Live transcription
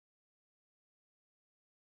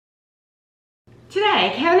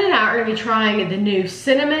Today, Kevin and I are going to be trying the new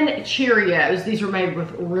Cinnamon Cheerios. These are made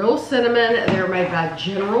with real cinnamon. They're made by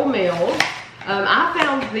General Mills. I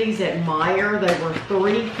found these at Meijer. They were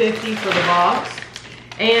 $3.50 for the box.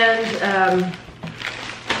 And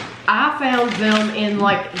I found them in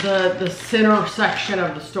like the center section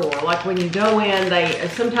of the store. Like when you go in,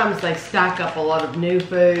 sometimes they stack up a lot of new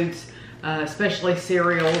foods, especially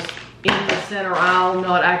cereals, in the center aisle,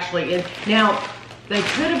 not actually in. Now, they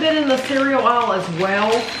could have been in the cereal aisle as well,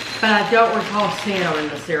 but I don't recall seeing them in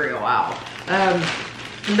the cereal aisle.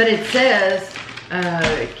 But it says,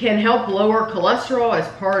 can help lower cholesterol as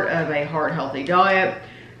part of a heart-healthy diet.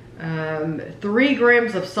 3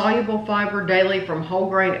 grams of soluble fiber daily from whole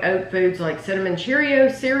grain oat foods like Cinnamon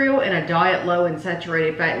Cheerios Cereal and a diet low in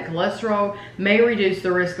saturated fat and cholesterol may reduce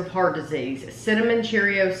the risk of heart disease. Cinnamon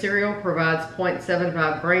Cheerios Cereal provides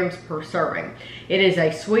 0.75 grams per serving. It is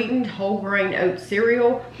a sweetened whole grain oat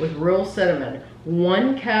cereal with real cinnamon.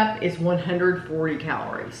 1 cup is 140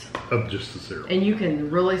 calories. Of just the cereal. And you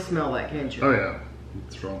can really smell that, can't you? Oh yeah,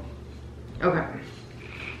 it's strong. Okay.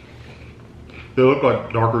 They look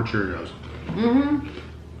like darker Cheerios. Mm-hmm.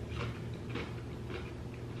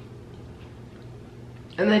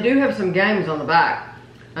 And they do have some games on the back.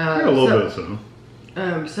 Yeah, a little bit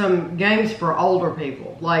so. Some games for older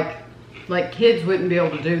people. Like kids wouldn't be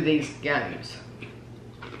able to do these games.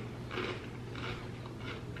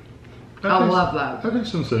 I love that. I think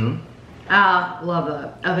some cinnamon. I love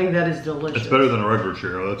that. I think that is delicious. It's better than a regular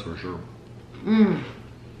Cheerio, that's for sure. Mmm.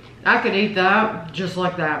 I could eat that just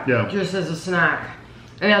like that. Yeah. Just as a snack.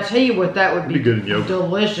 And I'll tell you what, that would be good in yogurt.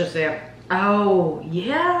 Delicious. Yeah. Oh,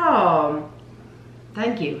 yeah.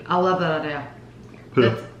 Thank you. I love that idea.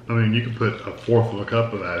 I mean, you could put a 1/4 of a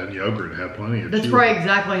cup of that in yogurt and have plenty of That's probably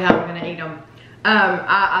exactly how I'm going to eat them.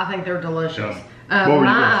 I think they're delicious. Yeah.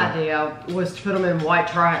 My idea was to put them in white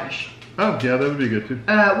trash. Oh, yeah, that would be good too.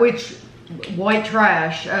 Which, white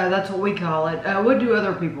trash, that's what we call it. What do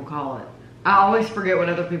other people call it? I always forget what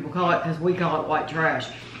other people call it because we call it white trash.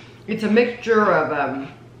 It's a mixture of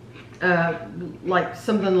like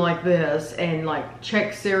something like this and like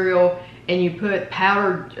Chex cereal, and you put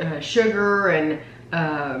powdered sugar and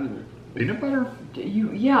peanut butter?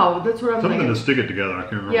 Yeah, that's what I'm something thinking. To stick it together. I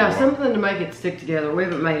can't remember. Yeah, something to make it stick together. We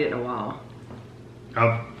haven't made it in a while.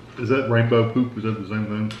 Is that rainbow poop? Is that the same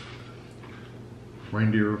thing?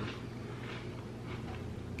 Reindeer?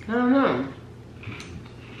 I don't know.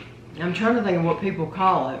 I'm trying to think of what people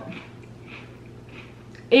call it.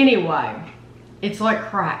 Anyway, it's like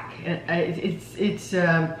crack. It's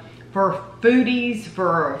for foodies,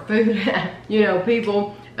 for food,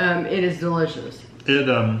 people. It is delicious.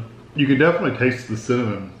 You can definitely taste the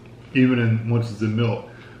cinnamon, even once it's in milk.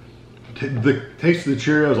 The taste of the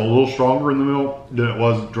Cheerio is a little stronger in the milk than it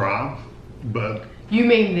was dry, but. You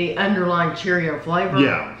mean the underlying Cheerio flavor?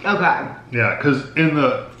 Yeah. Okay. Yeah, because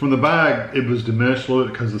from the bag, it was diminished a little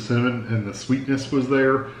bit because the cinnamon and the sweetness was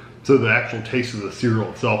there. So the actual taste of the cereal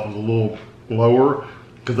itself was a little lower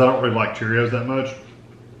because I don't really like Cheerios that much.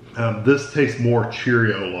 This tastes more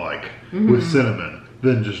Cheerio-like with cinnamon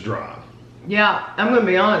than just dry. Yeah, I'm going to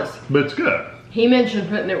be honest. But it's good. He mentioned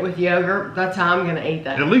putting it with yogurt. That's how I'm going to eat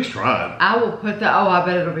that. At least try it. I will put that. Oh, I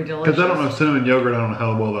bet it'll be delicious. Because I don't know cinnamon yogurt. I don't know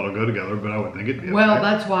how well that'll go together, but I would think it'd be well, okay.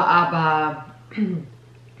 That's why I buy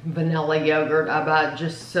vanilla yogurt. I buy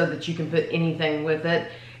just so that you can put anything with it,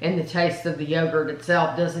 and the taste of the yogurt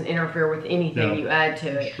itself doesn't interfere with anything you add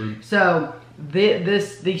to it. True. So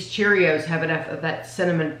these Cheerios have enough of that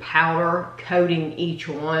cinnamon powder coating each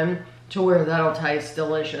one to where that'll taste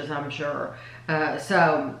delicious, I'm sure.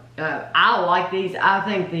 I like these. I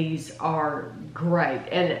think these are great.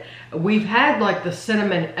 And we've had like the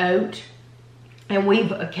cinnamon oat, and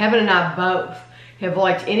Kevin and I both have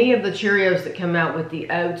liked any of the Cheerios that come out with the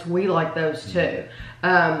oats. We like those too.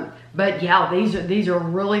 But yeah, these are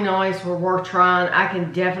really nice. We're worth trying. I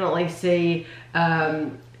can definitely see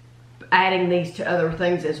adding these to other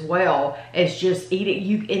things as well as just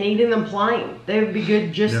eating them plain. They would be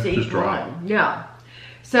good just to eat plain. Yeah.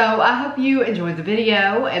 So I hope you enjoyed the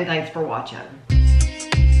video, and thanks for watching.